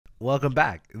Welcome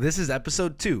back. This is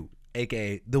episode 2,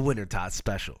 aka the Winter Tot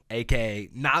Special, aka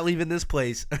not leaving this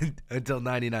place until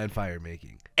 99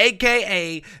 Firemaking,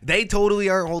 aka they totally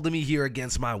aren't holding me here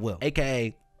against my will,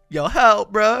 aka yo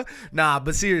help bruh. Nah,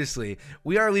 but seriously,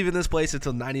 we are leaving this place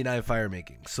until 99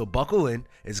 Firemaking, so buckle in,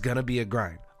 it's gonna be a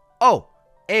grind. Oh,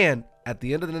 and at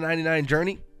the end of the 99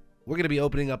 journey, we're gonna be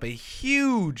opening up a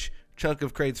huge chunk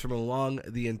of crates from along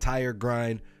the entire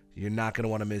grind. You're not gonna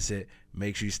want to miss it.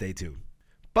 Make sure you stay tuned.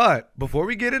 But before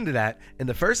we get into that, in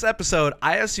the first episode,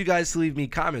 I asked you guys to leave me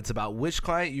comments about which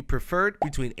client you preferred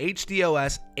between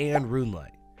HDOS and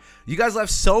RuneLite. You guys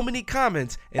left so many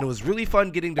comments, and it was really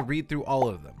fun getting to read through all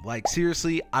of them. Like,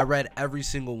 seriously, I read every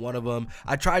single one of them.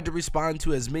 I tried to respond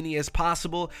to as many as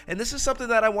possible, and this is something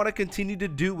that I want to continue to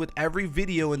do with every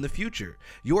video in the future.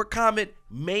 Your comment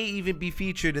may even be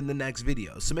featured in the next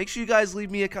video, so make sure you guys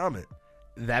leave me a comment.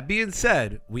 That being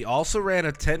said, we also ran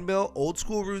a 10 mil old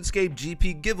school RuneScape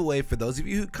GP giveaway for those of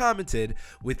you who commented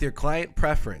with your client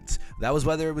preference. That was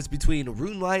whether it was between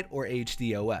RuneLite or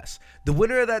HDOS. The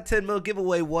winner of that 10 mil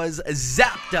giveaway was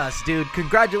Zapdos, dude.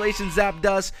 Congratulations,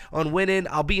 Zapdos, on winning.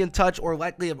 I'll be in touch, or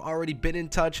likely have already been in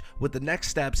touch with the next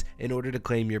steps in order to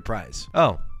claim your prize.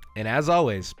 Oh, and as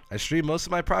always, I stream most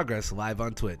of my progress live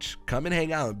on Twitch. Come and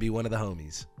hang out and be one of the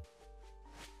homies.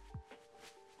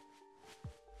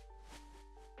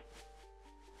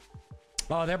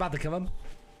 Oh, they're about to kill him.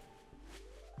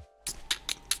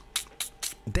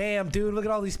 Damn, dude, look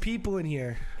at all these people in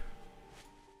here.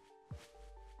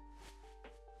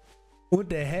 What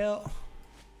the hell?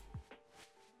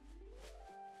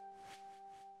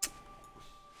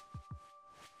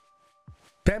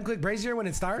 Spam click brazier when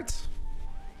it starts.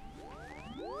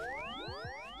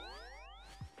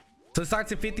 So it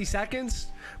starts in 50 seconds?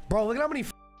 Bro, look at how many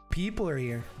people are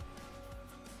here.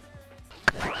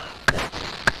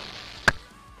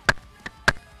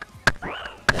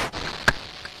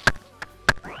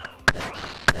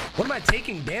 What am I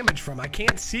taking damage from? I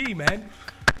can't see, man.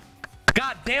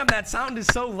 God damn, that sound is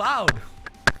so loud.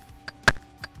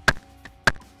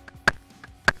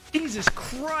 Jesus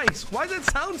Christ. Why does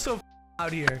it sound so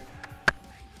loud here?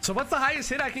 So what's the highest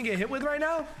hit I can get hit with right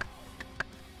now?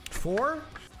 4?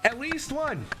 At least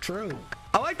 1. True.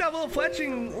 I like that little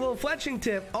fletching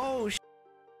tip. Oh, shit.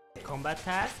 Combat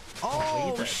task.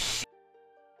 Oh, shit.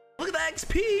 Look at the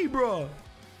XP, bro.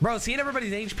 Bro, seeing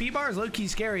everybody's HP bar is low-key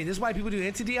scary. This is why people do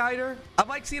entity hider. I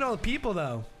like seeing all the people,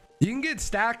 though. You can get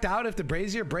stacked out if the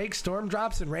brazier breaks, storm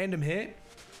drops, and random hit.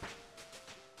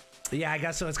 Yeah, I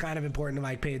guess so. It's kind of important to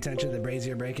like pay attention to the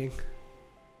brazier breaking.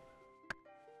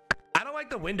 I don't like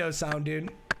the window sound,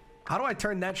 dude. How do I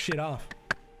turn that shit off?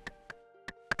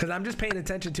 Because I'm just paying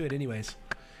attention to it anyways.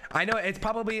 I know it's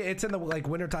in the like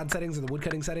winter Todd settings or the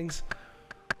woodcutting settings.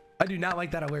 I do not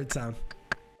like that alert sound.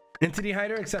 Entity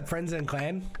hider except friends and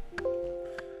clan.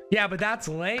 Yeah, but that's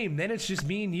lame. Then it's just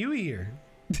me and you here.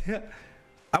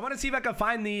 I want to see if I can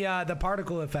find the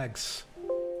particle effects.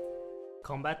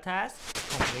 Combat task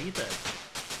completed.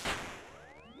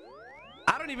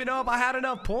 I don't even know if I had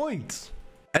enough points.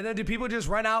 And then do people just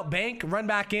run out, bank, run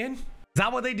back in? Is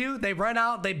that what they do? They run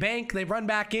out, they bank, they run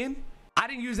back in? I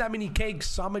didn't use that many cakes,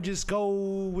 so I'm gonna just go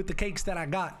with the cakes that I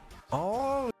got.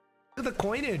 Oh, look at the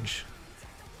coinage.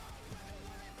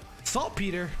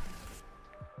 Saltpeter.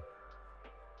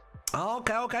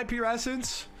 Okay, pure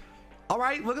essence. All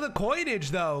right, look at the coinage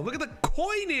though. Look at the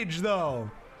coinage though.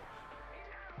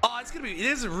 Oh, this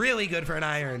is really good for an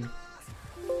iron.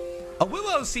 A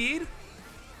willow seed.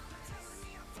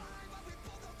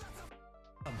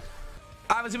 All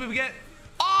right, let's see what we get.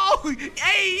 Oh,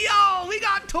 hey, yo, we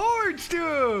got torch,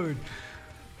 dude.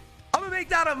 I'm gonna make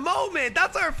that a moment.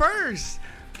 That's our first.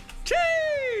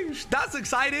 Sheesh, that's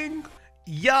exciting.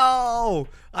 Yo,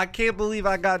 I can't believe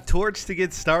I got torch to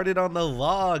get started on the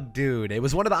log, dude. It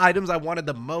was one of the items I wanted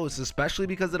the most, especially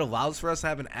because it allows for us to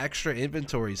have an extra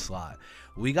inventory slot.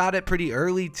 We got it pretty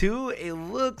early too. It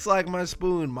looks like my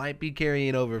spoon might be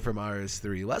carrying over from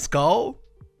RS3. Let's go.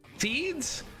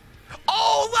 Seeds.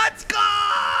 Oh, let's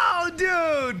go,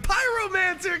 dude.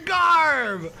 Pyromancer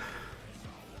garb.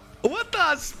 What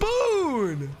the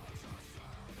spoon?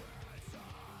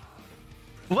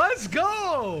 Let's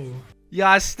go. Yeah,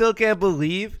 I still can't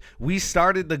believe we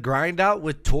started the grind out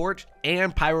with Torch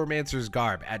and Pyromancer's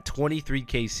Garb at 23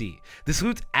 KC. This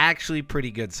loot's actually pretty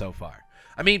good so far.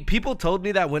 I mean, people told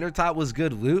me that Winter Tot was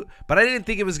good loot, but I didn't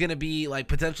think it was going to be like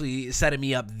potentially setting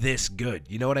me up this good.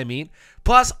 You know what I mean?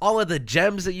 Plus, all of the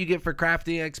gems that you get for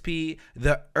crafting XP,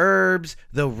 the herbs,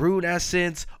 the rune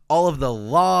essence, all of the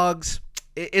logs.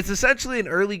 It's essentially an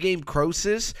early game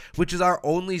Croesus, which is our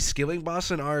only skilling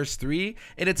boss in RS3,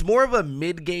 and it's more of a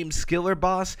mid-game skiller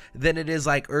boss than it is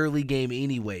like early game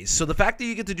anyways. So the fact that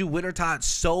you get to do Winter Tot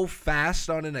so fast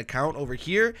on an account over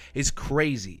here is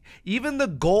crazy. Even the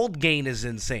gold gain is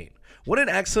insane. What an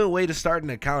excellent way to start an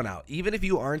account out. Even if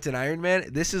you aren't an Iron Man,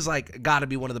 this is like gotta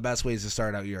be one of the best ways to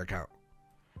start out your account.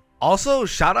 Also,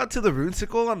 shout out to the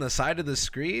Runescape on the side of the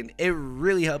screen. It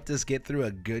really helped us get through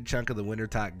a good chunk of the Winter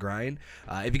Tot grind.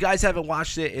 If you guys haven't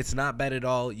watched it, it's not bad at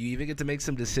all. You even get to make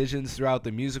some decisions throughout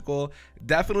the musical.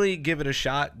 Definitely give it a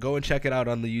shot. Go and check it out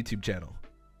on the YouTube channel.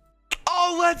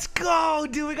 Oh, let's go,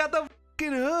 dude. We got the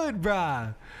fucking hood,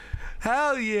 bruh.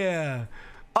 Hell yeah.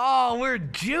 Oh, we're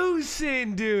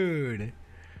juicing, dude.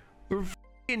 We're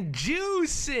fucking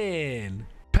juicing.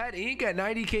 Pet Inc. at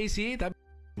 90 KC. That's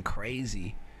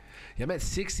crazy. Yeah, I'm at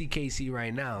 60 KC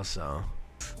right now, so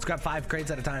let's grab 5 crates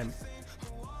at a time.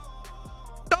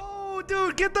 Oh,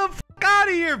 dude, get the fuck out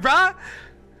of here, bruh.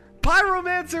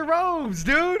 Pyromancer robes,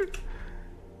 dude.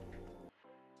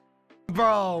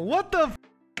 Bro, what the fuck?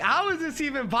 How is this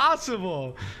even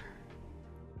possible?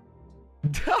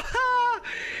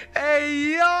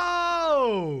 Hey,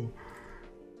 yo.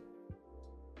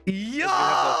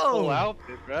 Yo.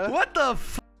 Outfit, bro. What the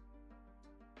fuck?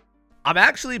 I'm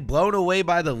actually blown away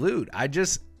by the loot.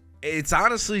 It's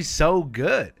honestly so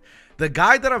good. The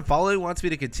guide that I'm following wants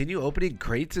me to continue opening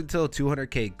crates until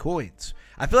 200k coins.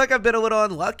 I feel like I've been a little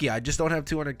unlucky. I just don't have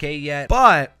 200k yet,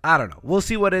 but I don't know. We'll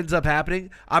see what ends up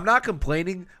happening. I'm not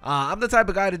complaining. I'm the type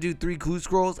of guy to do 3 clue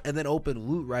scrolls and then open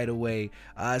loot right away.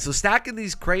 So stacking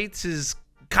these crates is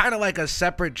kind of like a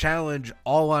separate challenge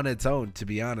all on its own, to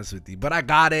be honest with you, but I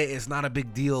got it. It's not a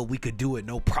big deal. We could do it,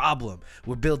 no problem.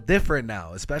 We're built different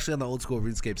now, especially on the old school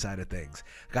RuneScape side of things.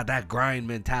 Got that grind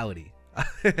mentality.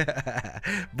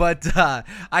 But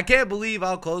I can't believe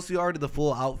how close we are to the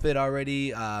full outfit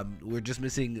already. We're just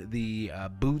missing the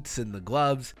boots and the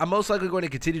gloves. I'm most likely going to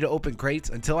continue to open crates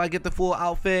until I get the full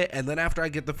outfit, and then after I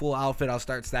get the full outfit, I'll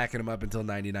start stacking them up until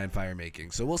 99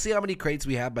 firemaking. So we'll see how many crates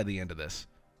we have by the end of this.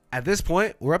 At this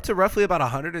point, we're up to roughly about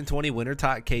 120 Winter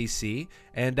Tot KC,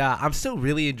 and I'm still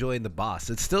really enjoying the boss.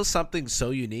 It's still something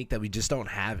so unique that we just don't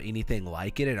have anything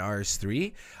like it in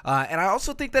RS3. And I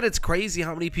also think that it's crazy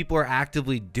how many people are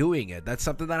actively doing it. That's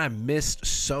something that I missed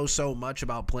so much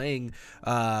about playing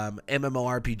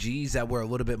MMORPGs that were a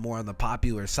little bit more on the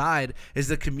popular side, is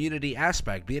the community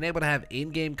aspect. Being able to have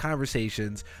in-game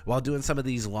conversations while doing some of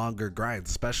these longer grinds,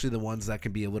 especially the ones that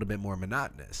can be a little bit more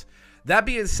monotonous. That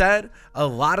being said, a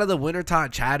lot of the Winter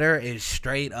Tot chatter is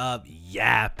straight up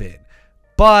yapping.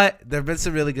 But there have been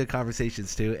some really good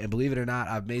conversations too. And believe it or not,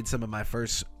 I've made some of my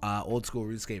first old school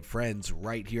RuneScape friends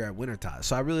right here at Winter Tot.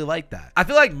 So I really like that. I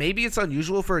feel like maybe it's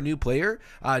unusual for a new player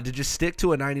to just stick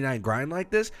to a 99 grind like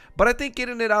this. But I think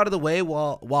getting it out of the way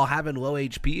while having low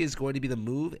HP is going to be the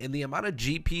move. And the amount of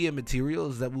GP and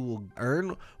materials that we will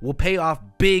earn will pay off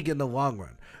big in the long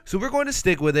run. So we're going to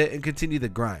stick with it and continue the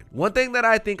grind. One thing that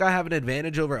I think I have an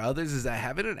advantage over others is that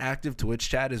having an active Twitch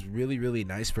chat is really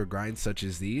nice for grinds such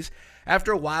as these.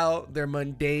 After a while, they're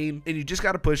mundane and you just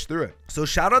got to push through it. So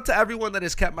shout out to everyone that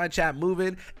has kept my chat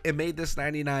moving and made this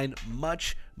 99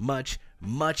 much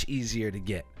easier to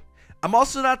get. I'm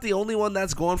also not the only one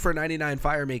that's going for 99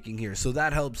 firemaking here, so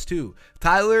that helps too.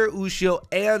 Tyler, Ushio,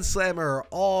 and Slammer are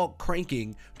all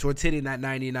cranking towards hitting that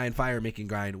 99 firemaking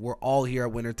grind. We're all here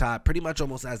at Winter Tot, pretty much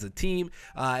almost as a team,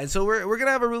 and so we're going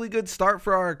to have a really good start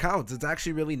for our accounts. It's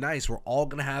actually really nice. We're all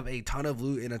going to have a ton of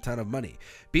loot and a ton of money.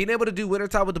 Being able to do Winter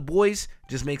Tot with the boys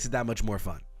just makes it that much more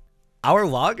fun. Our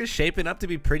log is shaping up to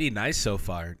be pretty nice so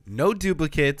far. No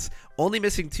duplicates, only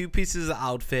missing 2 pieces of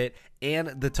outfit,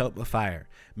 and the tote of fire.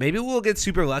 Maybe we'll get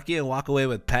super lucky and walk away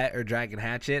with Pet or Dragon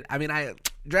Hatchet. I mean,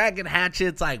 Dragon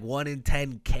Hatchet's like 1 in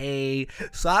 10k,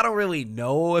 so I don't really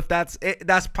know if that's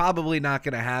probably not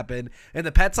gonna happen. And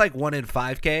the Pet's like 1 in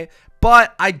 5k,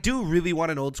 but I do really want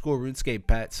an old school RuneScape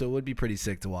Pet, so it would be pretty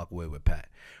sick to walk away with Pet.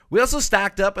 We also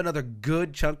stacked up another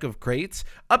good chunk of crates,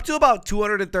 up to about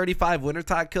 235 Winter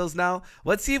Tot kills now.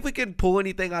 Let's see if we can pull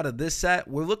anything out of this set.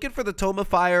 We're looking for the Tome of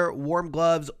Fire, Warm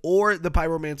Gloves, or the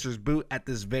Pyromancer's Boot at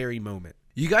this very moment.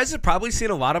 You guys have probably seen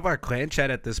a lot of our clan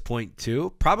chat at this point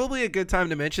too. Probably a good time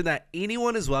to mention that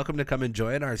anyone is welcome to come and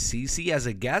join our CC as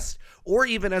a guest or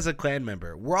even as a clan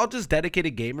member. We're all just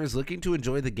dedicated gamers looking to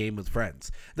enjoy the game with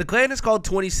friends. The clan is called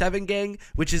 27 Gang,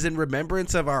 which is in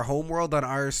remembrance of our homeworld on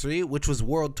RS3, which was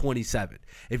World 27.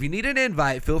 If you need an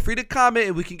invite, feel free to comment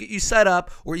and we can get you set up,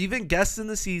 or even guest in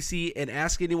the CC and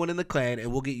ask anyone in the clan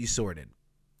and we'll get you sorted.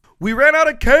 We ran out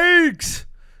of cakes!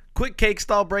 Quick cake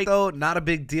stall break though, not a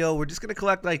big deal. We're just going to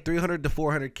collect like 300 to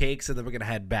 400 cakes and then we're going to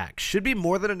head back. Should be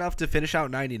more than enough to finish out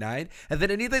 99, and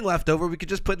then anything left over we could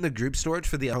just put in the group storage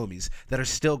for the homies that are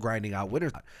still grinding out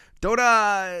winter. Don't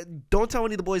tell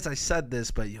any of the boys I said this,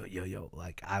 but yo,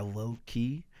 like I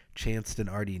low-key chanced an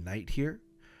RD Knight here.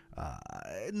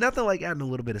 Nothing like adding a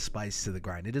little bit of spice to the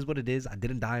grind. It is what it is. I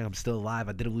didn't die. I'm still alive.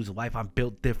 I didn't lose a life. I'm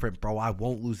built different, bro. I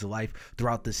won't lose a life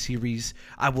throughout the series.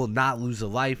 I will not lose a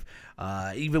life.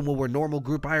 Even when we're normal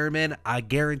group Ironman, I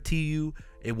guarantee you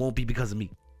it won't be because of me.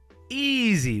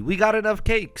 Easy. We got enough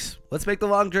cakes. Let's make the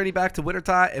long journey back to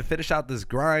Wintertot and finish out this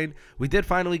grind. We did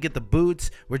finally get the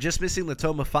boots. We're just missing the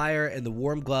Tome of Fire and the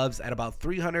warm gloves at about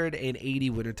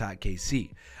 380 Wintertot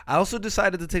KC. I also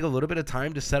decided to take a little bit of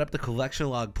time to set up the collection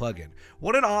log plugin.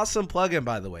 What an awesome plugin,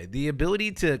 by the way. The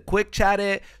ability to quick chat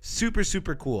it,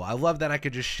 super cool. I love that I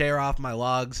could just share off my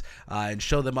logs and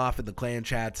show them off in the clan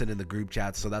chats and in the group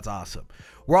chats, so that's awesome.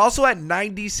 We're also at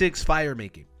 96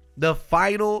 Firemaking. The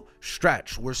final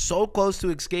stretch. We're so close to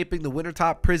escaping the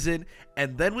Wintertot prison,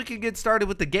 and then we can get started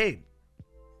with the game,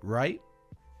 right?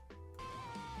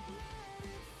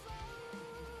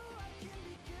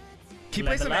 Can you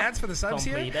play some ads for the subs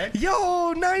completed. here?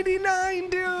 Yo, 99,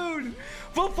 dude!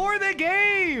 Before the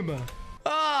game! Oh,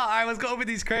 all right, let's go over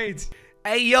these crates.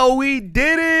 Hey, yo, we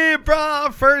did it, bro.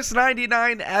 First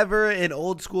 99 ever in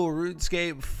old school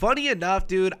RuneScape. Funny enough,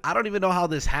 dude, I don't even know how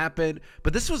this happened,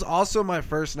 but this was also my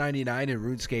first 99 in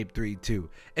RuneScape 3 too.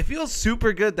 It feels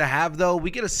super good to have, though.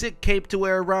 We get a sick cape to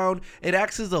wear around. It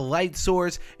acts as a light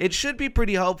source. It should be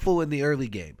pretty helpful in the early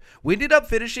game. We ended up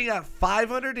finishing at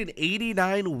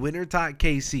 589 Wintertot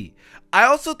KC. I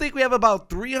also think we have about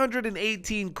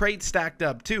 318 crates stacked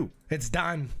up too. It's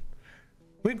done.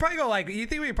 We'd probably go like, you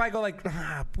think we'd probably go like,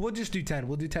 we'll just do 10.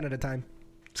 We'll do 10 at a time.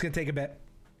 It's going to take a bit.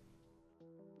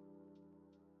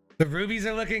 The rubies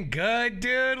are looking good,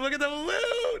 dude. Look at the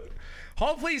loot.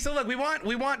 Hopefully, so look, we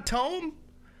want Tome.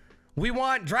 We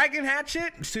want Dragon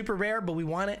Hatchet. Super rare, but we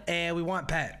want it. And we want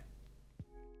Pet.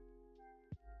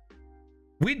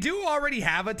 We do already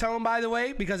have a Tome, by the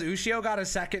way, because Ushio got a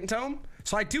second Tome.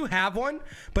 So I do have one,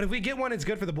 but if we get one, it's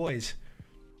good for the boys.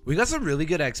 We got some really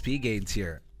good XP gains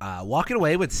here. Walking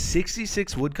away with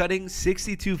 66 woodcutting,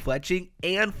 62 fletching,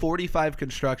 and 45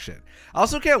 construction. I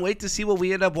also can't wait to see what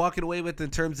we end up walking away with in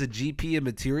terms of GP and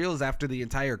materials after the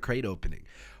entire crate opening.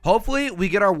 Hopefully, we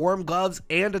get our warm gloves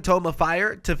and a Tome of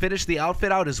Fire to finish the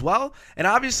outfit out as well. And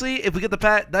obviously, if we get the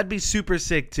pet, that'd be super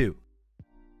sick too.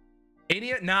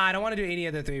 Nah, I don't want to do any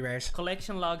of the 3 rares.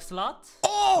 Collection log slot.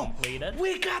 Oh, completed.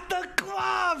 We got the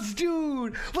gloves,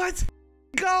 dude. Let's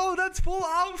go. That's full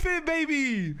outfit,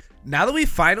 baby. Now that we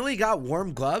finally got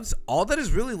warm gloves, all that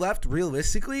is really left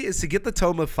realistically is to get the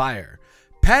Tome of Fire.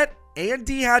 Pet and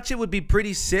D-Hatchet would be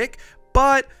pretty sick,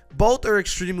 but both are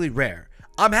extremely rare.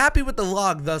 I'm happy with the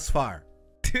log thus far.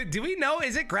 Do we know?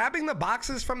 Is it grabbing the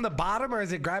boxes from the bottom or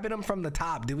is it grabbing them from the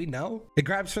top? Do we know? It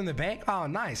grabs from the bank? Oh,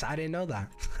 nice. I didn't know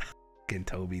that. Fucking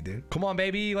Toby, dude. Come on,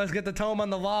 baby. Let's get the Tome on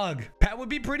the log. Pet would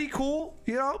be pretty cool.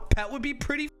 You know, Pet would be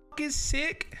pretty fucking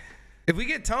sick. If we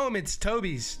get Tome, it's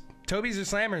Toby's. Toby's or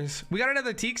Slammers. We got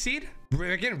another teak seed.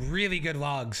 We're getting really good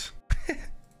logs.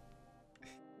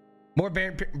 More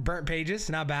burnt pages.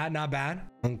 Not bad, not bad.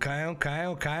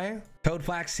 Okay. Toad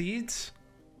flax seeds.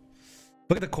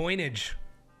 Look at the coinage.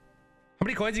 How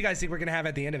many coins do you guys think we're gonna have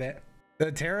at the end of it?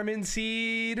 The Terramin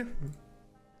seed.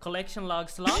 Collection log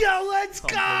slot. Yo, let's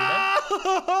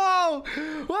go!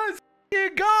 Let's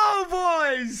go,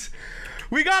 boys!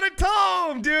 We got a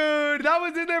Tome, dude. That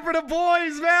was in there for the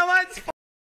boys, man. Let's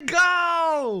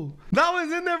go. That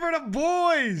was in there for the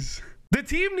boys. The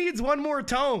team needs one more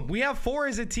Tome. We have 4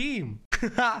 as a team.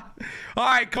 All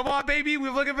right, come on, baby.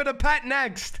 We're looking for the pet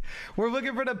next. We're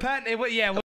looking for the pet.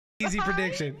 Yeah, easy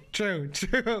prediction. True.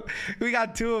 We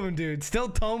got 2 of them, dude. Still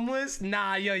Tomeless?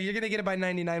 Nah, yo, you're going to get it by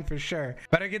 99 for sure.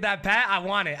 Better get that pet. I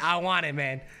want it,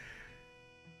 man.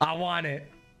 I want it.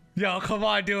 Yo, come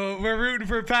on, dude. We're rooting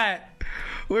for Pet.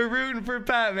 We're rooting for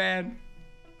Pet, man.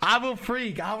 I'm a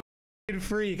freak. I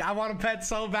want a pet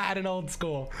so bad in old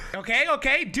school.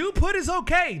 Okay. Dupe Hood is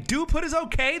okay.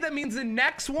 That means the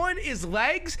next one is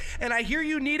legs, and I hear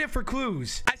you need it for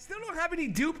clues. I still don't have any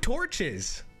dupe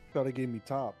torches. Gotta give me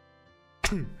top.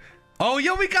 Oh,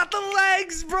 yo, we got the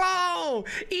legs, bro.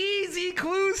 Easy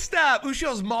clue step.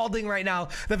 Ushio's mauling right now.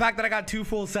 The fact that I got 2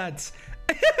 full sets.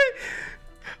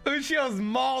 Ushio's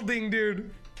mauling, dude.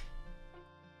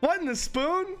 What in the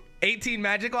spoon? 18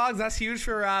 magic logs. That's huge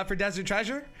for Desert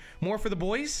Treasure. More for the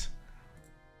boys.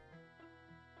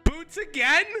 Boots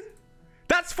again?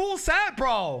 That's full set,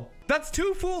 bro. That's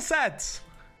 2 full sets.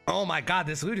 Oh my god,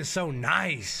 this loot is so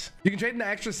nice. You can trade in the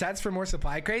extra sets for more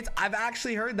supply crates. I've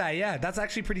actually heard that. Yeah, that's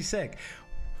actually pretty sick.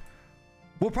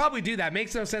 We'll probably do that.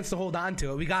 Makes no sense to hold on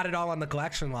to it. We got it all on the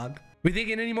collection log. We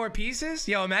thinking any more pieces?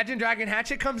 Yo, imagine Dragon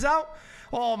Hatchet comes out.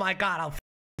 Oh my god, I'll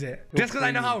it. Just because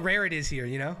I know how rare it is here,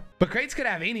 you know? But crates could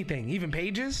have anything, even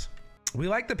pages. We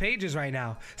like the pages right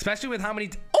now, especially with how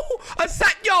many... Oh, a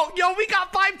set! Yo, we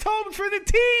got 5 tomes for the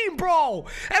team, bro!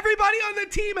 Everybody on the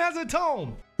team has a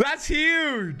tome. That's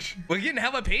huge. We're getting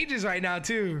hella pages right now,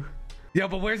 too. Yo,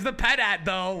 but where's the pet at,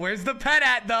 though? Where's the pet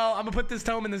at, though? I'm gonna put this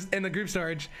tome in the group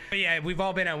storage. But yeah, we've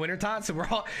all been at Winter Tot, so we're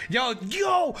all...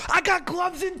 Yo, I got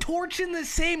gloves and torch in the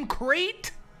same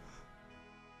crate?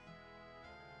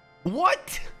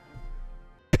 What?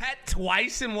 Pet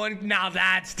twice in one? Now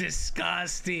that's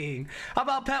disgusting. How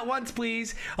about pet once,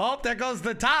 please? Oh, there goes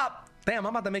the top. Damn,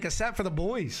 I'm about to make a set for the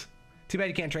boys. Too bad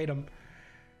you can't trade them.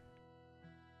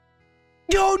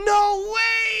 Yo, no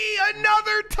way!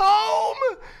 Another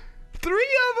tome? 3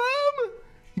 of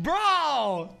them?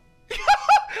 Bro!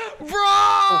 Bro!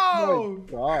 Oh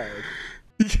my god.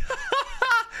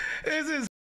 This is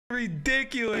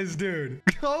ridiculous, dude.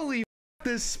 Holy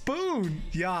this spoon.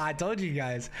 Yeah, I told you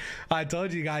guys.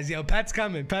 Yo, pet's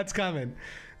coming.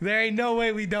 There ain't no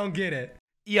way we don't get it.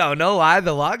 Yo, no lie,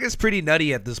 the log is pretty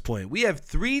nutty at this point. We have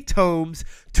 3 tomes,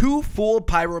 2 full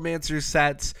Pyromancer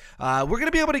sets. We're going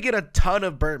to be able to get a ton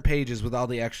of burnt pages with all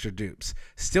the extra dupes.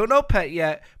 Still no pet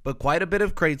yet, but quite a bit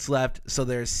of crates left, so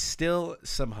there's still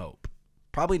some hope.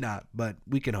 Probably not, but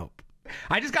we can hope.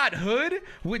 I just got hood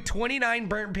with 29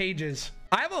 burnt pages.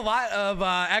 I have a lot of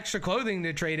extra clothing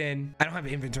to trade in. I don't have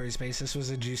inventory space. This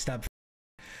was a juiced up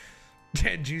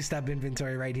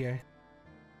inventory right here.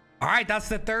 All right, that's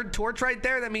the 3rd torch right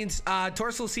there. That means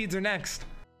torso seeds are next.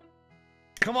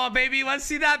 Come on, baby. Let's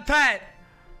see that pet.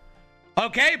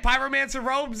 Okay, Pyromancer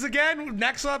robes again.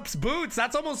 Next up's boots.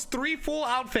 That's almost 3 full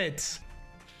outfits.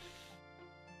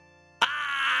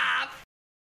 Ah,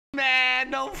 man,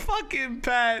 no fucking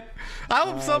pet. I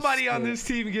hope somebody on this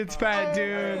team gets pet,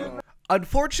 dude.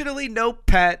 Unfortunately, no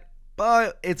pet,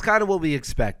 but it's kind of what we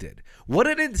expected. What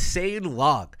an insane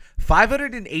log.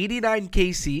 589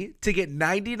 KC to get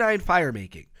 99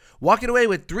 Firemaking. Walking away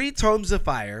with 3 tomes of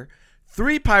fire,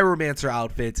 3 Pyromancer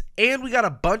outfits, and we got a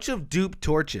bunch of dupe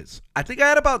torches. I think I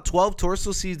had about 12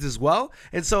 torso seeds as well,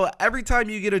 and so every time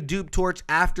you get a dupe torch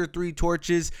after 3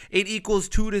 torches, it equals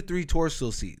 2 to 3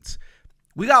 torso seeds.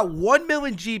 We got 1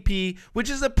 million GP, which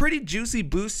is a pretty juicy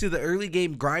boost to the early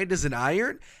game grind as an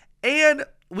iron, and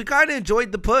we kind of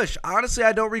enjoyed the push. Honestly,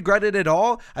 I don't regret it at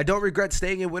all. I don't regret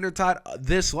staying in Winter Tot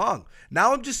this long.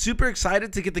 Now I'm just super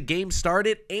excited to get the game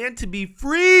started and to be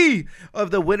free of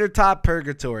the Winter Tot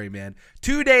purgatory, man.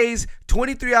 2 days,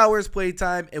 23 hours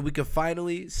playtime, and we can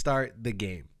finally start the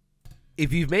game.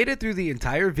 If you've made it through the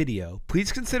entire video,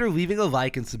 please consider leaving a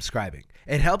like and subscribing.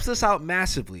 It helps us out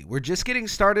massively. We're just getting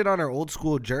started on our old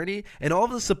school journey, and all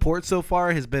of the support so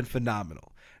far has been phenomenal.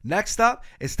 Next up,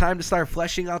 it's time to start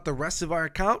fleshing out the rest of our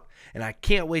account, and I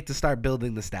can't wait to start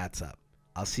building the stats up.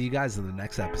 I'll see you guys in the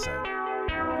next episode.